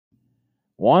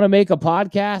Want to make a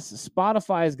podcast?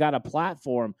 Spotify has got a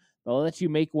platform that lets you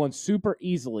make one super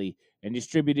easily and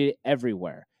distribute it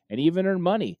everywhere and even earn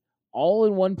money all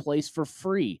in one place for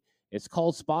free. It's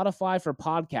called Spotify for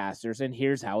Podcasters, and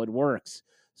here's how it works.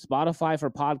 Spotify for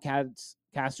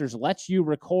Podcasters lets you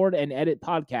record and edit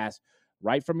podcasts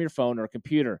right from your phone or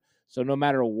computer. So no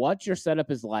matter what your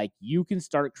setup is like, you can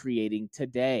start creating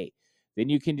today. Then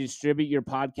you can distribute your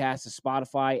podcast to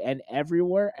Spotify and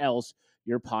everywhere else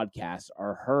your podcasts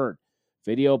are heard.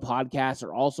 Video podcasts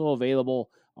are also available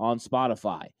on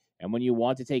Spotify. And when you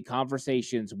want to take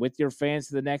conversations with your fans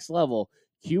to the next level,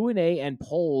 Q&A and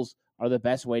polls are the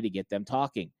best way to get them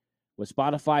talking. With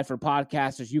Spotify for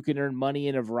Podcasters, you can earn money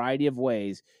in a variety of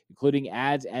ways, including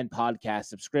ads and podcast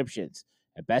subscriptions.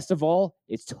 And best of all,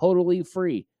 it's totally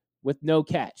free with no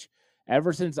catch.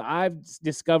 Ever since I've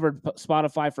discovered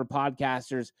Spotify for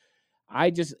Podcasters, I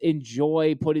just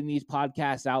enjoy putting these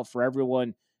podcasts out for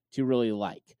everyone to really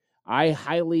like. I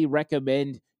highly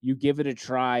recommend you give it a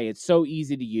try. It's so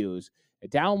easy to use.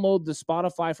 Download the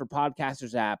Spotify for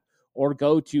Podcasters app or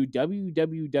go to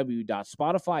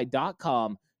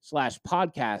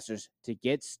www.spotify.com/podcasters to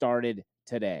get started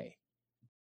today.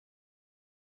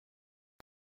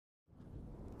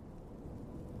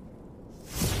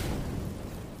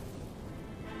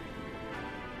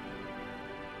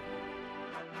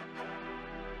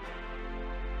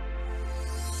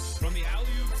 From the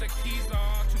alley-oops at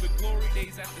Kezar to the glory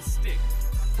days at the stick.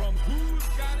 From who's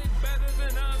got it better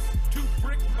than us to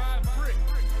brick by brick.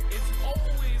 It's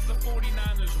always the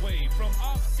 49ers way. From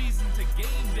off-season to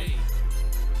game day.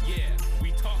 Yeah,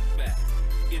 we talk back.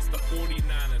 It's the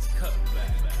 49ers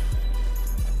cutback.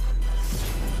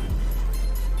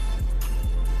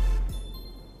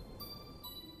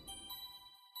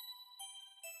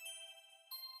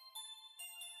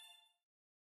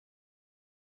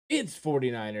 It's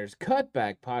 49ers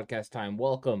Cutback podcast time.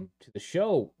 Welcome to the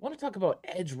show. I want to talk about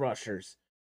edge rushers.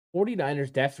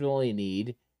 49ers definitely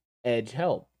need edge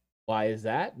help. Why is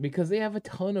that? Because they have a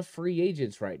ton of free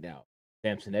agents right now.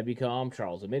 Samson Ebukam,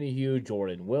 Charles Omenihu,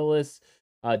 Jordan Willis,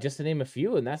 just to name a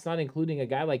few. And that's not including a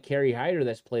guy like Kerry Hyder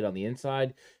that's played on the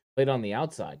inside, played on the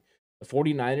outside. The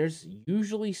 49ers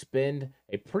usually spend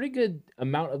a pretty good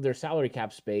amount of their salary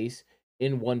cap space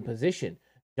in one position.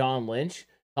 John Lynch,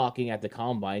 talking at the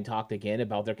Combine, talked again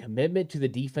about their commitment to the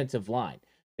defensive line.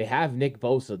 They have Nick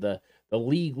Bosa, the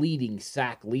league-leading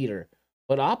sack leader.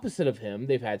 But opposite of him,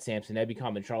 they've had Samson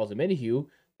Ebukam and Charles Omenihu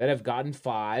that have gotten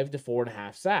 5 to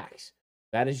 4.5 sacks.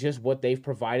 That is just what they've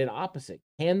provided opposite.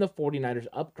 Can the 49ers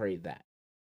upgrade that?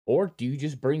 Or do you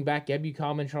just bring back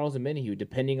Ebukam and Charles Omenihu,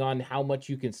 depending on how much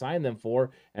you can sign them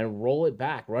for, and roll it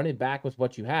back, run it back with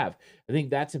what you have? I think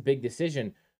that's a big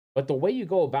decision. But the way you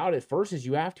go about it first is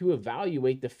you have to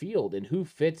evaluate the field and who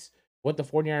fits what the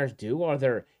 49ers do. Are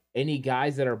there any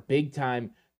guys that are big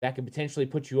time that could potentially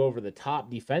put you over the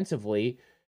top defensively?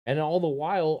 And all the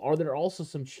while, are there also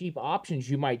some cheap options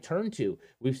you might turn to?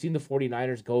 We've seen the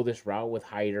 49ers go this route with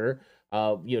Hyder,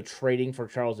 trading for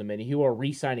Charles Omenihu or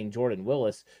re-signing Jordan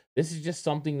Willis. This is just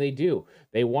something they do.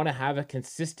 They want to have a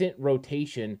consistent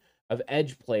rotation of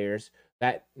edge players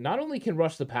that not only can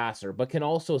rush the passer, but can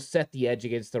also set the edge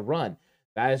against the run.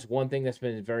 That is one thing that's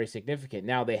been very significant.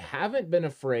 Now, they haven't been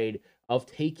afraid of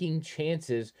taking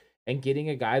chances and getting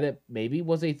a guy that maybe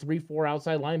was a 3-4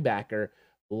 outside linebacker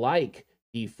like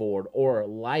Dee Ford or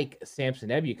like Samson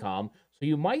Ebukam. So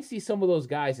you might see some of those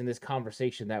guys in this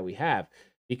conversation that we have,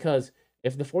 because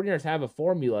if the 49ers have a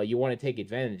formula, you want to take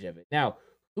advantage of it. Now,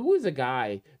 who is a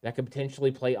guy that could potentially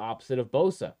play opposite of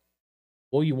Bosa?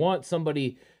 Well, you want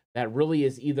somebody that really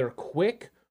is either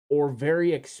quick or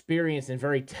very experienced and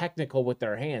very technical with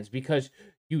their hands, because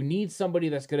you need somebody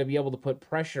that's going to be able to put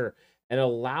pressure and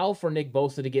allow for Nick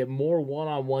Bosa to get more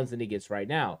one-on-ones than he gets right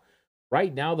now.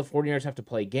 Right now, the 49ers have to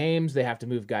play games. They have to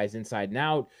move guys inside and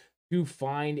out to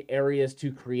find areas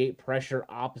to create pressure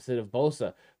opposite of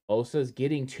Bosa. Bosa is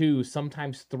getting 2,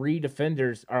 sometimes 3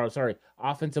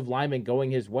 offensive linemen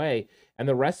going his way, and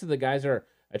the rest of the guys are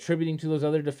attributing to those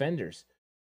other defenders.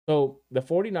 So the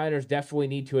 49ers definitely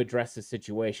need to address the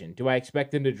situation. Do I expect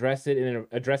them to address it in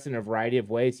a variety of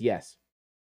ways? Yes.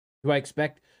 Do I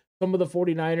expect some of the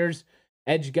 49ers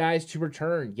edge guys to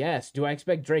return? Yes. Do I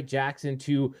expect Drake Jackson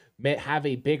to have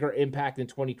a bigger impact in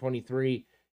 2023?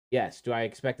 Yes. Do I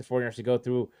expect the 49ers to go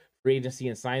through free agency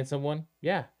and sign someone?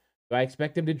 Yeah. Do I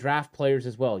expect them to draft players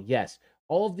as well? Yes.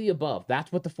 All of the above.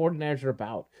 That's what the 49ers are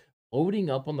about. Loading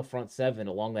up on the front 7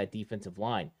 along that defensive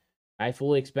line. I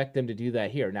fully expect them to do that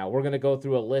here. Now, we're going to go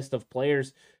through a list of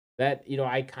players that,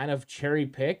 I kind of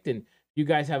cherry-picked, and if you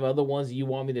guys have other ones that you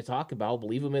want me to talk about,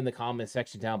 leave them in the comment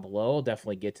section down below. I'll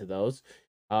definitely get to those.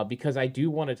 because I do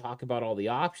want to talk about all the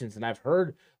options, and I've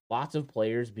heard lots of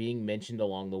players being mentioned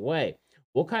along the way.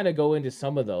 We'll kind of go into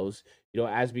some of those,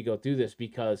 as we go through this,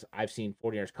 because I've seen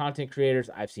 49ers content creators,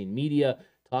 I've seen media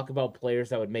talk about players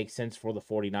that would make sense for the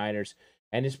 49ers,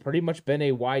 and it's pretty much been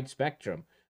a wide spectrum.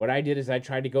 What I did is I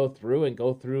tried to go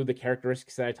through the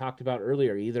characteristics that I talked about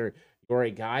earlier. Either you're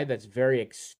a guy that's very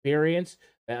experienced,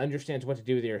 that understands what to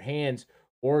do with your hands,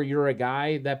 or you're a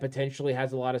guy that potentially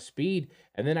has a lot of speed.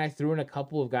 And then I threw in a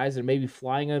couple of guys that may be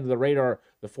flying under the radar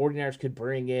the 49ers could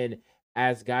bring in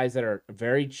as guys that are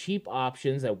very cheap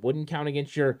options that wouldn't count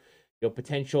against your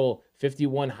potential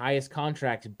 51 highest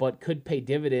contracts, but could pay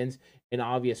dividends in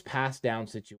obvious pass down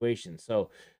situations.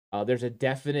 So there's a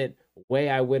definite way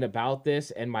I went about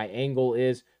this, and my angle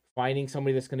is finding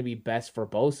somebody that's going to be best for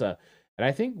Bosa. And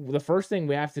I think the first thing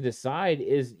we have to decide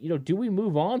is, do we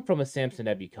move on from a Samson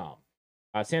Ebukam?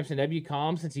 Samson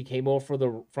Ebukam, since he came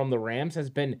over from the Rams, has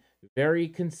been very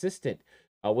consistent.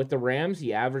 With the Rams,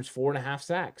 he averaged 4.5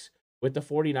 sacks. With the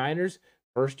 49ers,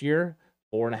 first year,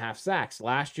 4.5 sacks.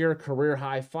 Last year, career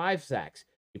high 5 sacks.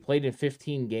 He played in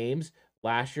 15 games.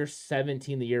 Last year,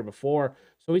 17 the year before.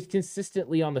 So he's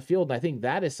consistently on the field. And I think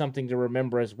that is something to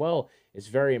remember as well. It's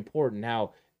very important.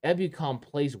 Now, Ebukam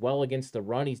plays well against the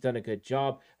run. He's done a good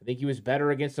job. I think he was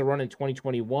better against the run in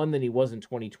 2021 than he was in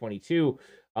 2022.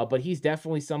 But he's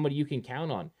definitely somebody you can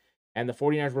count on. And the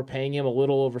 49ers were paying him a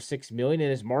little over $6 million,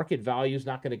 and his market value is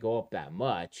not going to go up that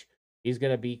much. He's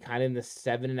going to be kind of in the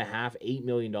 $7.5, $8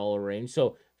 million range. So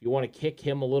if you want to kick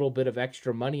him a little bit of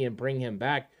extra money and bring him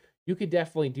back, you could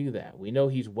definitely do that. We know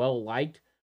he's well liked.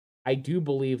 I do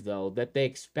believe, though, that they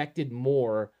expected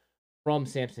more from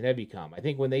Samson Ebukam. I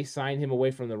think when they signed him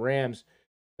away from the Rams,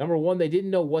 number one, they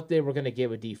didn't know what they were going to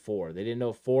give a D4. They didn't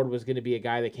know Ford was going to be a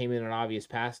guy that came in on obvious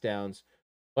pass downs.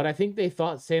 But I think they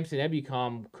thought Samson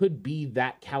Ebukam could be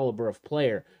that caliber of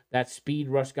player, that speed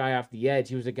rush guy off the edge.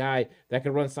 He was a guy that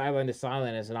could run sideline to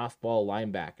sideline as an off-ball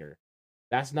linebacker.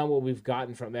 That's not what we've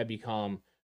gotten from Ebukam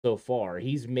so far.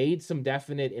 He's made some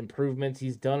definite improvements.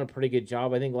 He's done a pretty good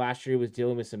job. I think last year he was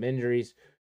dealing with some injuries.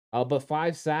 But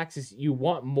 5 sacks is, you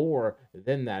want more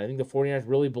than that. I think the 49ers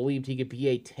really believed he could be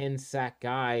a 10-sack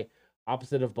guy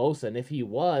opposite of Bosa. And if he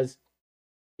was,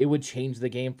 it would change the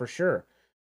game for sure.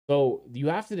 So you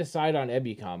have to decide on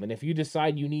Ebukam. And if you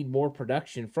decide you need more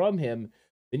production from him,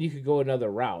 then you could go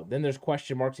another route. Then there's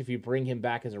question marks if you bring him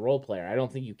back as a role player. I don't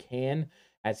think you can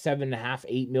at $7.5,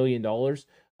 $8 million.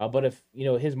 But if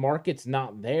his market's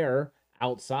not there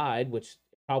outside, which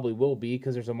probably will be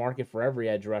because there's a market for every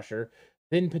edge rusher,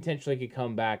 then potentially could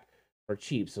come back for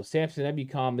cheap. So Samson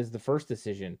Ebukam is the first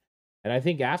decision. And I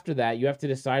think after that, you have to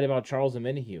decide about Charles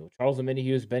Omenihu. Charles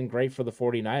Omenihu has been great for the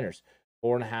 49ers.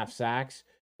 4.5 sacks.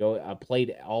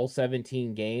 Played all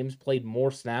 17 games, played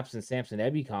more snaps than Samson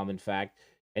Ebukam, in fact.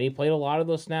 And he played a lot of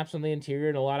those snaps on the interior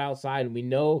and a lot outside. And we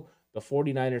know the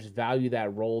 49ers value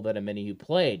that role that Omenihu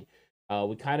played.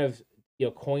 We kind of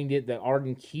coined it the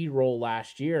Arden Key role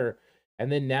last year.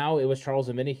 And then now it was Charles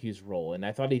Omenihu's role. And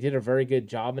I thought he did a very good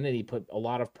job in it. He put a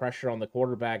lot of pressure on the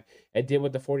quarterback and did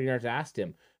what the 49ers asked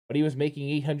him. But he was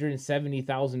making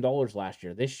 $870,000 last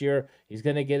year. This year, he's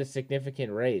going to get a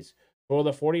significant raise. For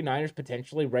the 49ers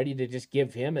potentially ready to just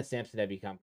give him a Samson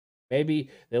Ebukam. Maybe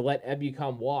they let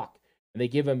Ebukam walk and they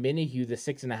give Omenihu the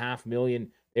 $6.5 million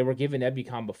they were giving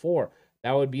Ebukam before.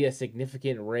 That would be a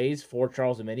significant raise for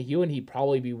Charles Omenihu, and he'd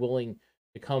probably be willing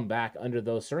to come back under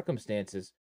those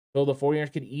circumstances. So the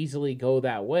 49ers could easily go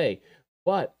that way.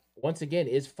 But once again,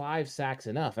 is 5 sacks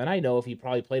enough? And I know if he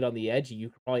probably played on the edge, you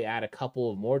could probably add a couple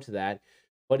of more to that.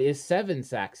 But is 7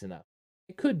 sacks enough?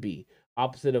 It could be.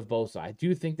 Opposite of Bosa. I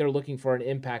do think they're looking for an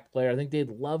impact player. I think they'd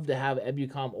love to have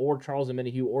Ebukam or Charles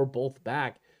Omenihu or both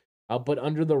back, but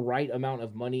under the right amount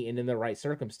of money and in the right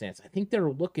circumstance. I think they're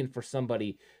looking for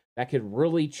somebody that could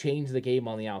really change the game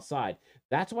on the outside.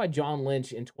 That's why John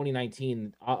Lynch in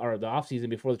 2019, or the offseason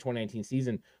before the 2019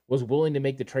 season, was willing to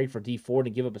make the trade for D Ford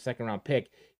and give up a second-round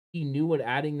pick. He knew what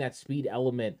adding that speed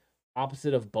element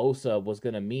opposite of Bosa was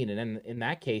going to mean. And then in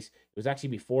that case, it was actually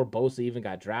before Bosa even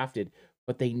got drafted.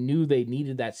 But they knew they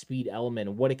needed that speed element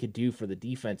and what it could do for the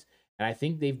defense. And I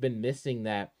think they've been missing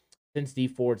that since D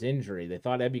Ford's injury. They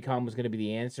thought Ebukam was going to be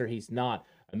the answer. He's not.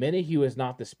 Omenihu is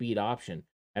not the speed option.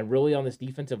 And really on this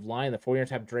defensive line, the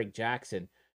 49ers have Drake Jackson.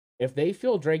 If they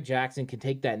feel Drake Jackson can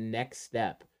take that next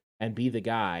step and be the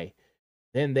guy,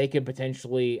 then they could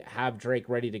potentially have Drake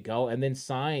ready to go and then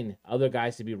sign other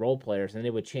guys to be role players, and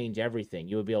it would change everything.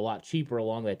 You would be a lot cheaper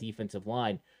along that defensive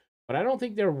line. But I don't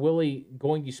think they're really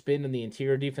going to spend in the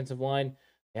interior defensive line.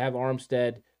 They have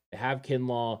Armstead. They have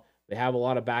Kinlaw. They have a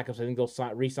lot of backups. I think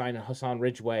they'll re-sign Hassan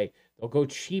Ridgeway. They'll go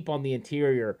cheap on the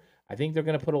interior. I think they're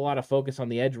going to put a lot of focus on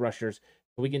the edge rushers.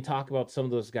 So we can talk about some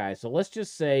of those guys. So let's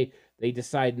just say they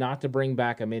decide not to bring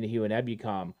back Aminihu and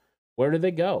Ebukam. Where do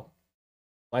they go?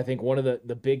 I think one of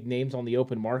the big names on the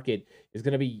open market is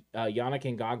going to be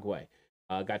Yannick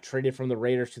Ngakoue. Got traded from the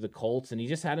Raiders to the Colts, and he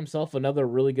just had himself another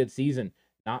really good season.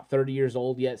 Not 30 years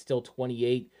old yet, still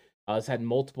 28. Has had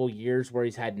multiple years where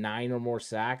he's had 9 or more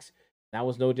sacks. That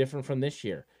was no different from this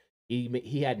year.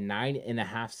 He had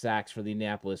 9.5 sacks for the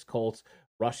Indianapolis Colts,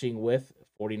 rushing with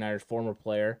 49ers former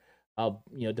player,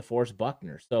 DeForest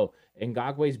Buckner. So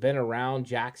Ngakoue's been around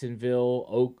Jacksonville,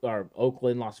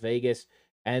 Oakland, Las Vegas,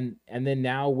 and then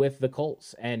now with the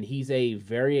Colts. And he's a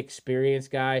very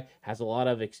experienced guy, has a lot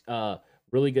of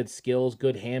really good skills,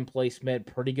 good hand placement,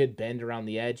 pretty good bend around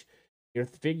the edge. You're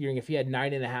figuring if he had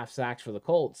 9.5 sacks for the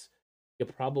Colts, you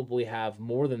probably have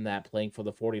more than that playing for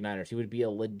the 49ers. He would be a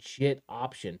legit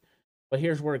option. But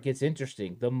here's where it gets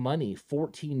interesting. The money,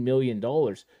 $14 million.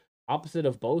 Opposite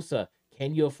of Bosa,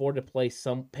 can you afford to pay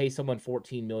someone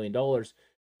 $14 million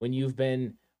when you've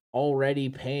been already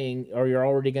paying, or you're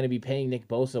already going to be paying Nick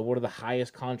Bosa one of the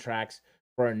highest contracts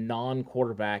for a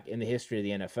non-quarterback in the history of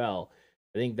the NFL?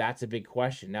 I think that's a big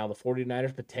question. Now, the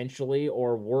 49ers potentially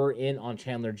or were in on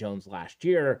Chandler Jones last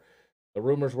year. The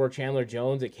rumors were Chandler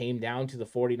Jones. It came down to the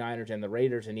 49ers and the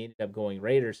Raiders, and he ended up going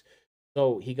Raiders.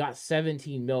 So he got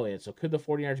 $17 million. So could the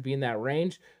 49ers be in that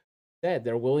range? Said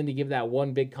they're willing to give that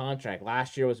one big contract.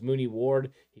 Last year was Mooney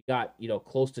Ward. He got,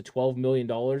 close to $12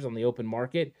 million on the open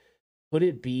market. Could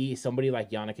it be somebody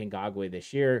like Yannick Ngakoue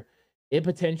this year? It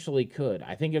potentially could.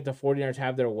 I think if the 49ers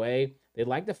have their way, they'd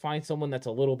like to find someone that's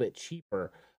a little bit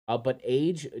cheaper. But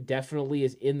age definitely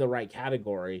is in the right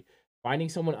category. Finding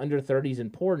someone under 30 is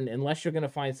important unless you're going to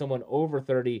find someone over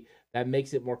 30 that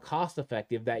makes it more cost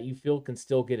effective that you feel can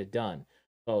still get it done.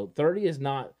 So 30 is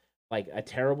not like a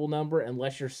terrible number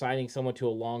unless you're signing someone to a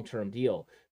long-term deal.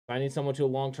 Signing someone to a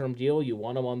long-term deal, you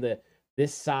want them on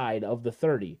this side of the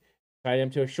 30. Sign them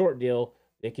to a short deal,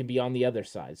 it can be on the other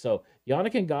side. So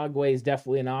Yannick Ngakoue is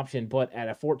definitely an option, but at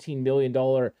a $14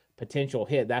 million potential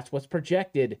hit, that's what's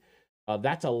projected.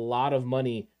 That's a lot of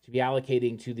money to be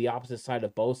allocating to the opposite side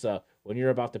of Bosa when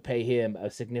you're about to pay him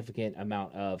a significant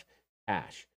amount of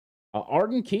cash.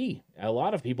 Arden Key. A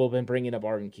lot of people have been bringing up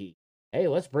Arden Key. Hey,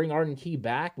 let's bring Arden Key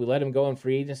back. We let him go in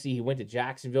free agency. He went to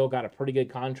Jacksonville, got a pretty good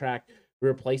contract. We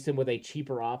replaced him with a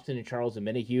cheaper option in Charles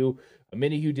Omenihu.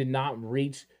 Omenihu did not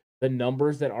reach the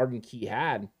numbers that Arden Key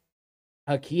had.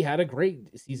 Key had a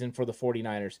great season for the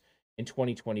 49ers in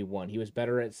 2021. He was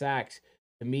better at sacks.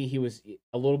 To me, he was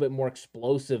a little bit more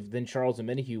explosive than Charles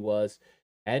Omenihu was.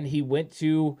 And he went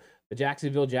to the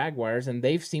Jacksonville Jaguars, and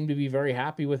they've seemed to be very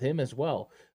happy with him as well.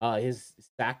 His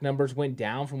sack numbers went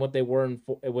down from what they were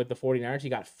with the 49ers. He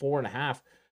got 4.5,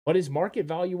 but his market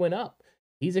value went up.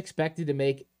 He's expected to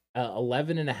make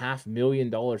 $11.5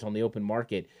 million on the open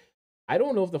market. I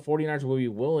don't know if the 49ers will be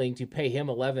willing to pay him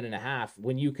 11.5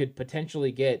 when you could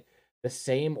potentially get the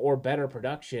same or better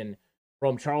production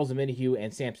from Charles Omenihu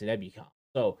and Samson Ebukam.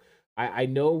 So I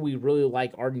know we really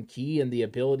like Arden Key and the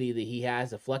ability that he has,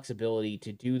 the flexibility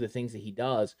to do the things that he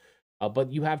does.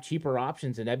 But you have cheaper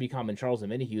options in Ebukam and Charles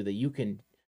Omenihu that you can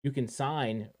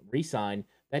re-sign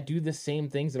that do the same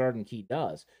things that Arden Key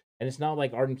does. And it's not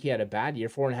like Arden Key had a bad year.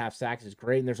 4.5 sacks is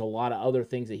great, and there's a lot of other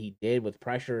things that he did with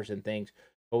pressures and things.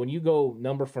 But when you go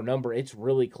number for number, it's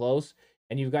really close,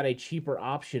 and you've got a cheaper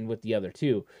option with the other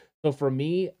two. So for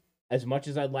me, as much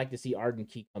as I'd like to see Arden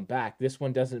Key come back, this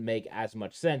one doesn't make as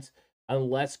much sense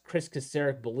unless Chris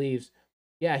Kasarik believes,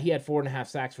 yeah, he had 4.5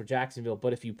 sacks for Jacksonville,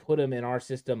 but if you put him in our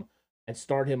system and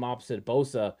start him opposite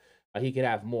Bosa, he could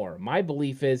have more. My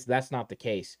belief is that's not the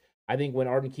case. I think when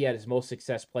Arden Key had his most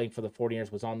success playing for the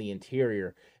 49ers was on the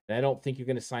interior, and I don't think you're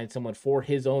going to sign someone for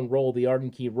his own role, the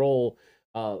Arden Key role,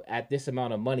 at this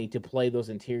amount of money to play those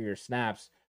interior snaps.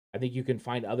 I think you can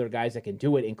find other guys that can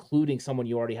do it, including someone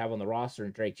you already have on the roster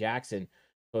in Drake Jackson.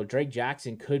 So Drake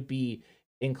Jackson could be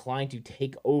inclined to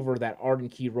take over that Arden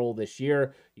Key role this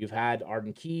year. You've had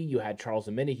Arden Key, you had Charles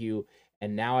Omenihu,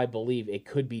 and now I believe it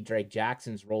could be Drake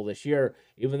Jackson's role this year.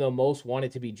 Even though most want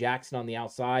it to be Jackson on the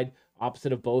outside,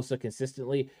 opposite of Bosa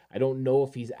consistently, I don't know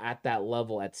if he's at that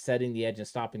level at setting the edge and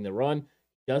stopping the run.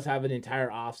 He does have an entire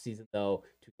offseason, though,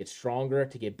 to get stronger,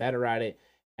 to get better at it.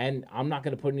 And I'm not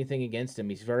going to put anything against him.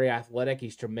 He's very athletic.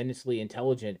 He's tremendously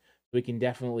intelligent. So he can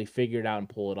definitely figure it out and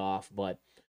pull it off. But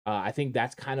I think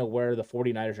that's kind of where the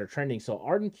 49ers are trending. So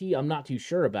Arden Key, I'm not too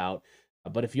sure about.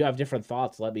 But if you have different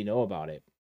thoughts, let me know about it.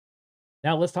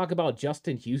 Now let's talk about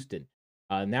Justin Houston.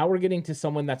 Now we're getting to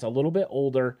someone that's a little bit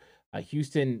older.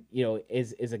 Houston,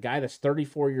 is a guy that's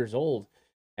 34 years old.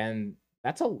 And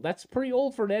That's pretty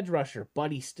old for an edge rusher,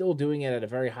 but he's still doing it at a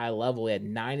very high level. He had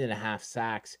 9.5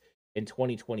 sacks in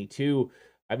 2022.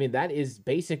 I mean, that is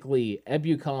basically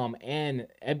Ebucom and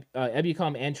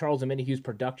Charles Omenihu's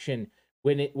production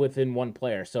within one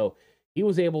player. So he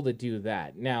was able to do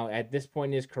that. Now, at this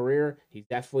point in his career, he's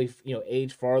definitely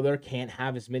aged farther, can't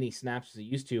have as many snaps as he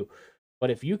used to.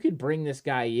 But if you could bring this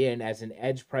guy in as an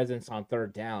edge presence on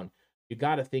third down, you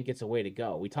got to think it's a way to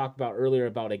go. We talked about earlier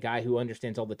about a guy who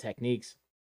understands all the techniques,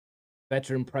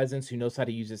 veteran presence, who knows how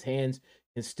to use his hands,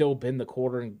 can still bend the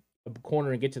corner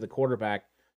and get to the quarterback.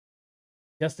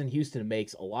 Justin Houston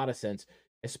makes a lot of sense,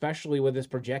 especially with his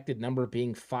projected number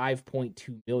being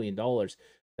 $5.2 million.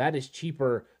 That is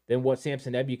cheaper than what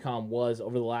Samson Ebukam was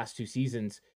over the last 2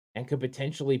 seasons and could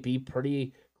potentially be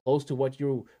pretty close to what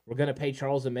you were going to pay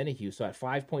Charles Omenihu. So at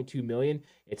 $5.2 million,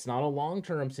 it's not a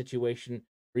long-term situation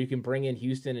where you can bring in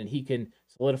Houston and he can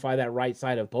solidify that right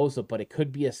side of Bosa, but it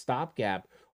could be a stopgap,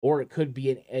 or it could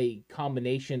be a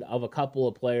combination of a couple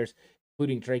of players,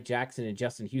 including Drake Jackson and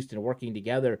Justin Houston, working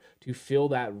together to fill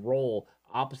that role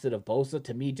opposite of Bosa.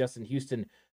 To me, Justin Houston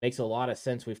makes a lot of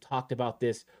sense. We've talked about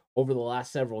this over the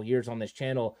last several years on this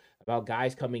channel about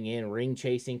guys coming in, ring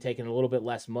chasing, taking a little bit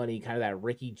less money, kind of that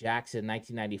Ricky Jackson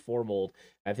 1994 mold.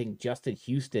 I think Justin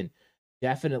Houston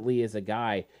definitely is a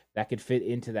guy that could fit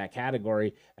into that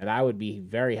category, and I would be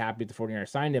very happy if the 49ers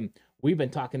signed him. We've been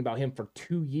talking about him for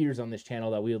 2 years on this channel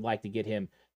that we would like to get him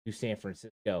to San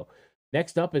Francisco.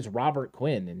 Next up is Robert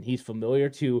Quinn, and he's familiar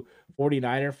to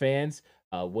 49er fans,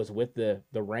 was with the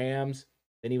Rams,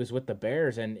 then he was with the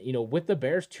Bears. And, with the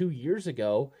Bears 2 years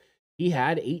ago, he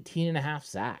had 18.5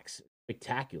 sacks.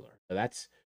 Spectacular. So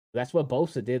that's what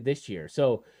Bosa did this year.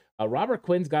 So Robert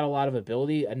Quinn's got a lot of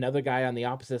ability. Another guy on the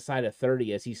opposite side of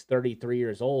 30, as he's 33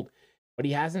 years old, but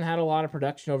he hasn't had a lot of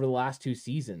production over the last 2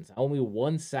 seasons. Only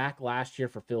 1 sack last year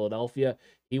for Philadelphia.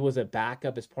 He was a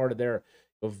backup as part of their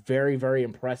very, very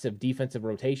impressive defensive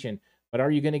rotation. But are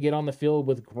you going to get on the field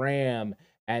with Graham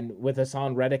and with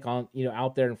Hassan Reddick on,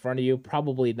 out there in front of you?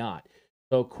 Probably not.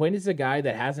 So Quinn is a guy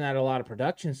that hasn't had a lot of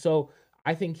production. So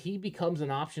I think he becomes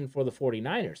an option for the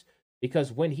 49ers,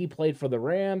 because when he played for the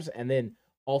Rams and then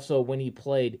also when he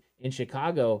played in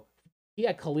Chicago, he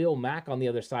had Khalil Mack on the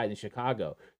other side in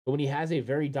Chicago. But when he has a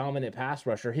very dominant pass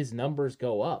rusher, his numbers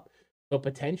go up. So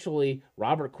potentially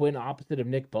Robert Quinn opposite of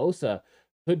Nick Bosa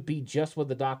could be just what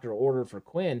the doctor ordered for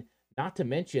Quinn, not to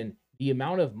mention the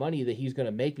amount of money that he's going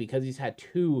to make, because he's had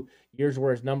 2 years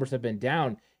where his numbers have been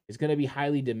down, is going to be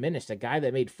highly diminished. A guy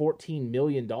that made $14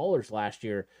 million last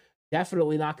year,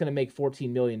 definitely not going to make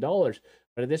 $14 million.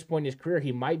 But at this point in his career,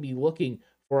 he might be looking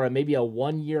for maybe a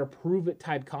 1-year prove-it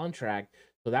type contract,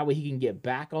 so that way he can get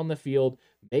back on the field,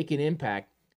 make an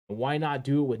impact. And why not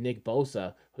do it with Nick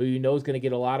Bosa, who is going to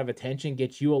get a lot of attention,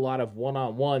 get you a lot of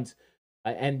one-on-ones,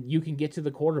 and you can get to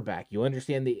the quarterback. You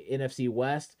understand the NFC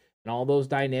West and all those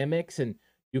dynamics, and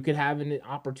you could have an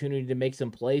opportunity to make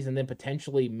some plays and then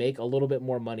potentially make a little bit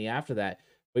more money after that.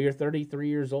 But you're 33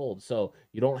 years old, so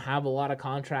you don't have a lot of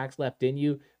contracts left in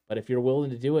you. But if you're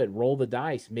willing to do it, roll the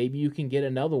dice. Maybe you can get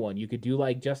another one. You could do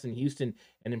like Justin Houston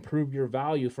and improve your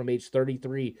value from age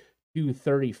 33 to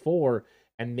 34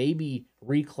 and maybe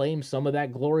reclaim some of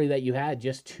that glory that you had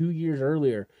just 2 years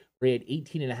earlier where he had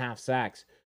 18.5 sacks.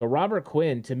 So Robert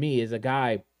Quinn, to me, is a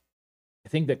guy I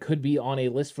think that could be on a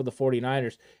list for the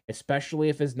 49ers, especially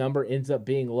if his number ends up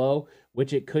being low,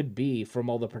 which it could be from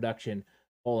all the production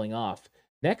falling off.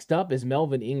 Next up is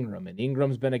Melvin Ingram, and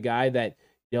Ingram's been a guy that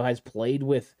has played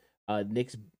with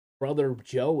Nick's brother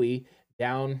Joey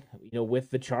down with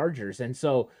the Chargers, and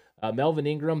so Melvin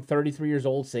Ingram, 33 years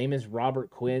old, same as Robert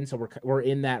Quinn, so we're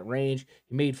in that range.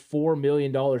 He made $4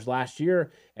 million last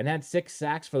year and had 6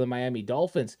 sacks for the Miami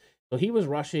Dolphins. So he was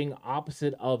rushing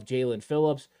opposite of Jalen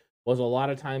Phillips, was a lot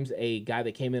of times a guy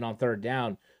that came in on third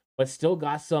down, but still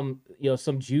got some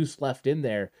juice left in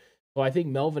there. So I think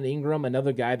Melvin Ingram,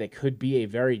 another guy that could be a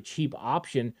very cheap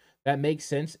option that makes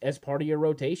sense as part of your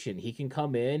rotation. He can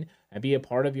come in and be a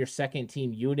part of your second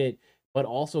team unit, but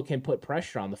also can put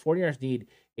pressure on. The 49ers need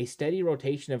a steady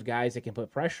rotation of guys that can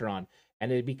put pressure on.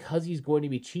 And because he's going to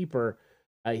be cheaper,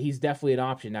 he's definitely an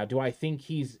option. Now, do I think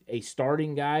he's a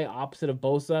starting guy opposite of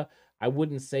Bosa? I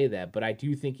wouldn't say that, but I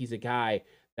do think he's a guy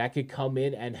that could come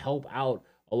in and help out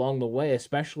along the way,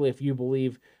 especially if you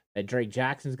believe that Drake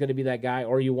Jackson's going to be that guy,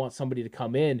 or you want somebody to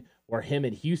come in where him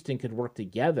and Houston could work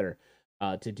together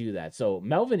to do that. So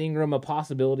Melvin Ingram, a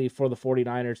possibility for the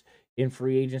 49ers in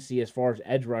free agency as far as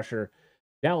edge rusher.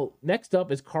 Now, next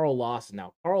up is Carl Lawson.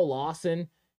 Now, Carl Lawson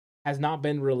has not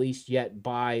been released yet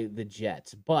by the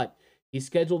Jets, but he's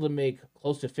scheduled to make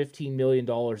close to $15 million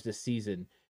this season.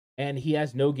 and he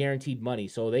has no guaranteed money.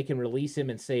 So they can release him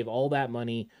and save all that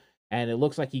money. And it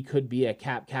looks like he could be a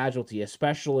cap casualty,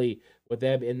 especially with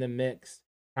them in the mix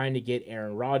trying to get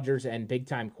Aaron Rodgers and big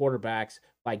time quarterbacks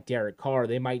like Derek Carr.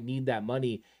 They might need that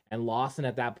money. And Lawson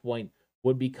at that point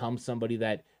would become somebody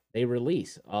that they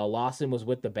release. Lawson was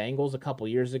with the Bengals a couple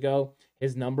years ago.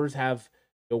 His numbers have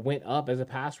went up as a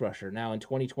pass rusher. Now in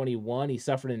 2021, he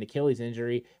suffered an Achilles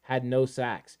injury, had no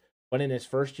sacks. But in his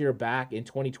first year back in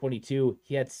 2022,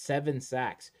 he had 7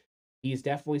 sacks. He's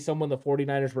definitely someone the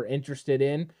 49ers were interested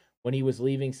in when he was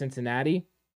leaving Cincinnati.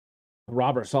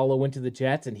 Robert Saleh went to the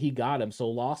Jets and he got him. So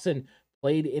Lawson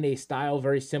played in a style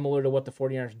very similar to what the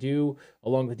 49ers do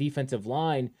along the defensive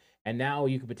line. And now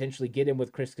you could potentially get him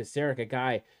with Chris Kasarik, a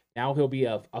guy. Now he'll be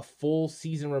a full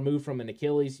season removed from an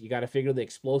Achilles. You got to figure the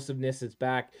explosiveness is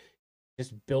back.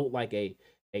 Just built like a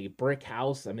brick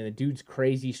house. I mean, the dude's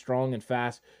crazy, strong, and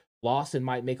fast. Lawson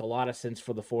might make a lot of sense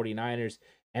for the 49ers,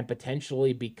 and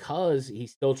potentially, because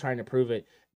he's still trying to prove it,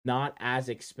 not as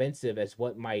expensive as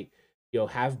what might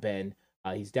have been.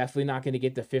 He's definitely not going to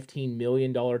get the $15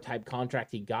 million type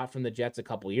contract he got from the Jets a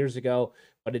couple years ago,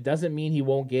 but it doesn't mean he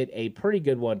won't get a pretty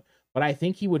good one. But I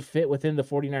think he would fit within the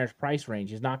 49ers price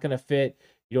range. He's not going to fit,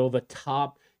 the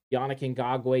top Yannick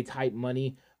Ngakoue type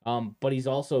money, but he's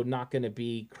also not going to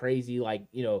be crazy like,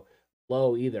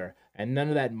 low either. And none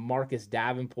of that Marcus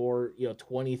Davenport,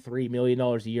 $23 million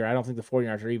a year. I don't think the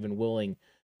 49ers are even willing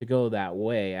to go that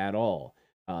way at all.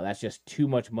 That's just too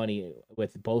much money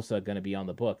with Bosa going to be on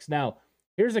the books. Now,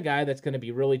 here's a guy that's going to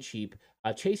be really cheap,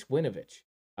 Chase Winovich.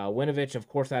 Winovich, of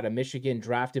course, out of Michigan,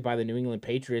 drafted by the New England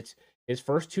Patriots. His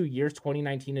first 2 years,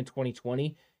 2019 and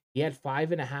 2020, he had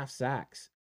 5.5 sacks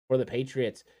for the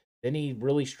Patriots. Then he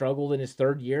really struggled in his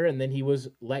third year, and then he was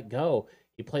let go.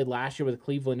 He played last year with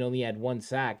Cleveland, only had 1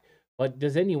 sack. But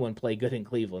does anyone play good in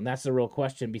Cleveland? That's the real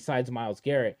question besides Myles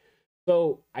Garrett.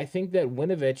 So I think that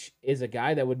Winovich is a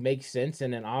guy that would make sense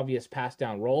in an obvious pass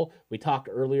down role. We talked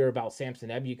earlier about Samson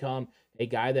Ebukam, a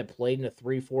guy that played in a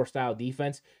 3-4 style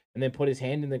defense and then put his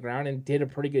hand in the ground and did a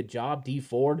pretty good job. D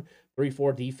Ford,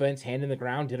 3-4 defense, hand in the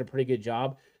ground, did a pretty good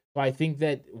job. So I think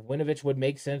that Winovich would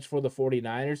make sense for the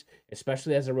 49ers,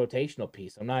 especially as a rotational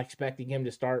piece. I'm not expecting him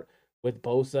to start with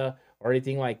Bosa or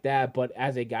anything like that, but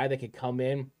as a guy that could come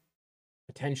in,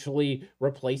 potentially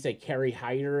replace a Kerry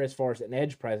Hyder as far as an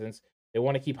edge presence. They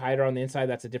want to keep Hyder on the inside.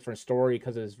 That's a different story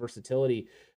because of his versatility.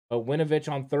 But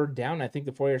Winovich on third down, I think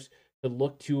the 49ers could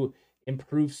look to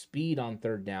improve speed on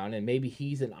third down, and maybe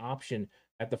he's an option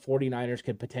that the 49ers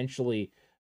could potentially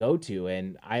go to.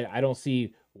 And I don't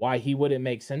see why he wouldn't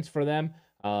make sense for them.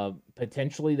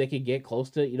 Potentially they could get close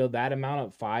to, that amount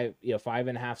of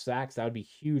 5.5 sacks. That would be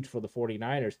huge for the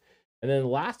 49ers. And then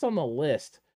last on the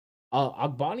list,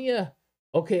 Agbania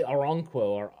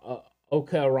Okoronkwo.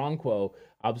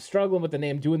 I'm struggling with the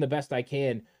name, doing the best I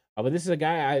can. But this is a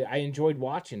guy I enjoyed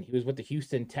watching. He was with the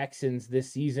Houston Texans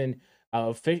this season.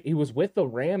 He was with the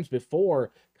Rams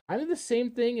before. Kind of the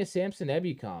same thing as Samson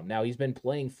Ebukam. Now, he's been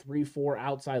playing 3-4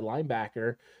 outside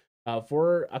linebacker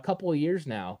for a couple of years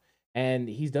now. And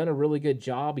he's done a really good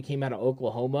job. He came out of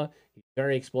Oklahoma. He's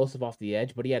very explosive off the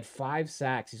edge, but he had 5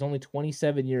 sacks. He's only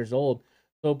 27 years old.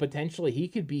 So potentially he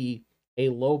could be a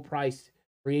low-priced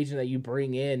free agent that you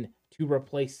bring in to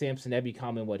replace Samson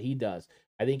Ebukam and what he does.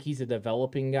 I think he's a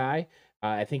developing guy.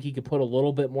 I think he could put a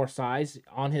little bit more size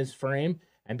on his frame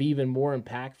and be even more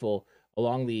impactful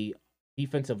along the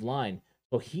defensive line.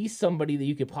 So he's somebody that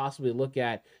you could possibly look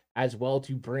at as well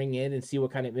to bring in and see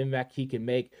what kind of impact he can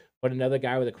make. But another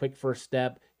guy with a quick first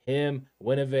step, him,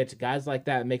 Winovich, guys like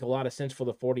that make a lot of sense for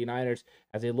the 49ers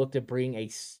as they look to bring a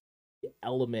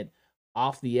element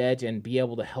off the edge and be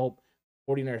able to help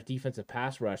 49ers defensive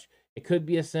pass rush. It could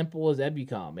be as simple as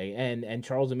Ebukam and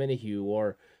Charles Omenihu,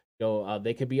 or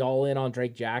they could be all in on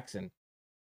Drake Jackson.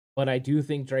 But I do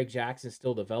think Drake Jackson is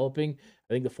still developing.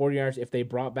 I think the 49ers, if they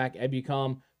brought back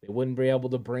Ebukam, they wouldn't be able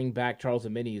to bring back Charles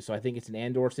Omenihu. So I think it's an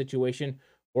Andor situation,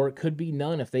 or it could be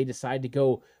none if they decide to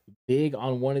go big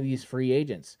on one of these free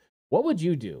agents. What would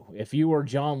you do if you were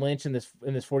John Lynch in this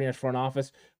 49ers front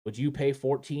office? Would you pay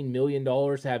 $14 million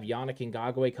to have Yannick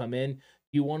Ngakoue come in? Do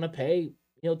you want to pay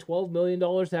 $12 million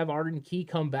to have Arden Key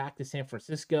come back to San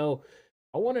Francisco?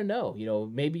 I want to know.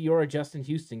 Maybe you're a Justin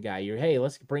Houston guy. Hey,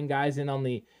 let's bring guys in on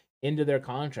the end of their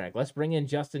contract. Let's bring in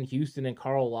Justin Houston and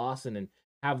Carl Lawson and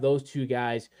have those two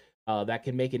guys that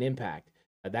can make an impact.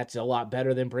 That's a lot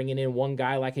better than bringing in one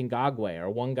guy like Ngakoue or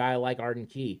one guy like Arden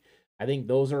Key. I think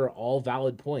those are all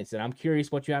valid points, and I'm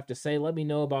curious what you have to say. Let me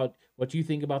know about what you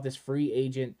think about this free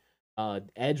agent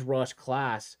edge rush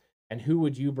class, and who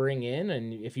would you bring in,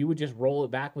 and if you would just roll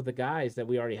it back with the guys that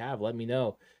we already have, let me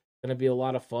know. Going to be a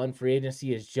lot of fun. Free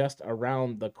agency is just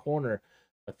around the corner.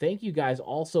 But thank you guys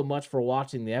all so much for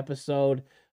watching the episode.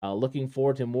 Looking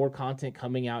forward to more content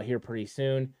coming out here pretty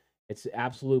soon. It's an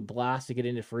absolute blast to get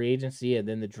into free agency and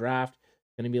then the draft.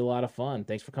 Going to be a lot of fun.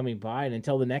 Thanks for coming by. And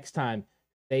until the next time,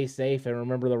 stay safe and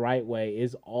remember the right way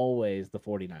is always the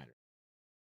 49ers.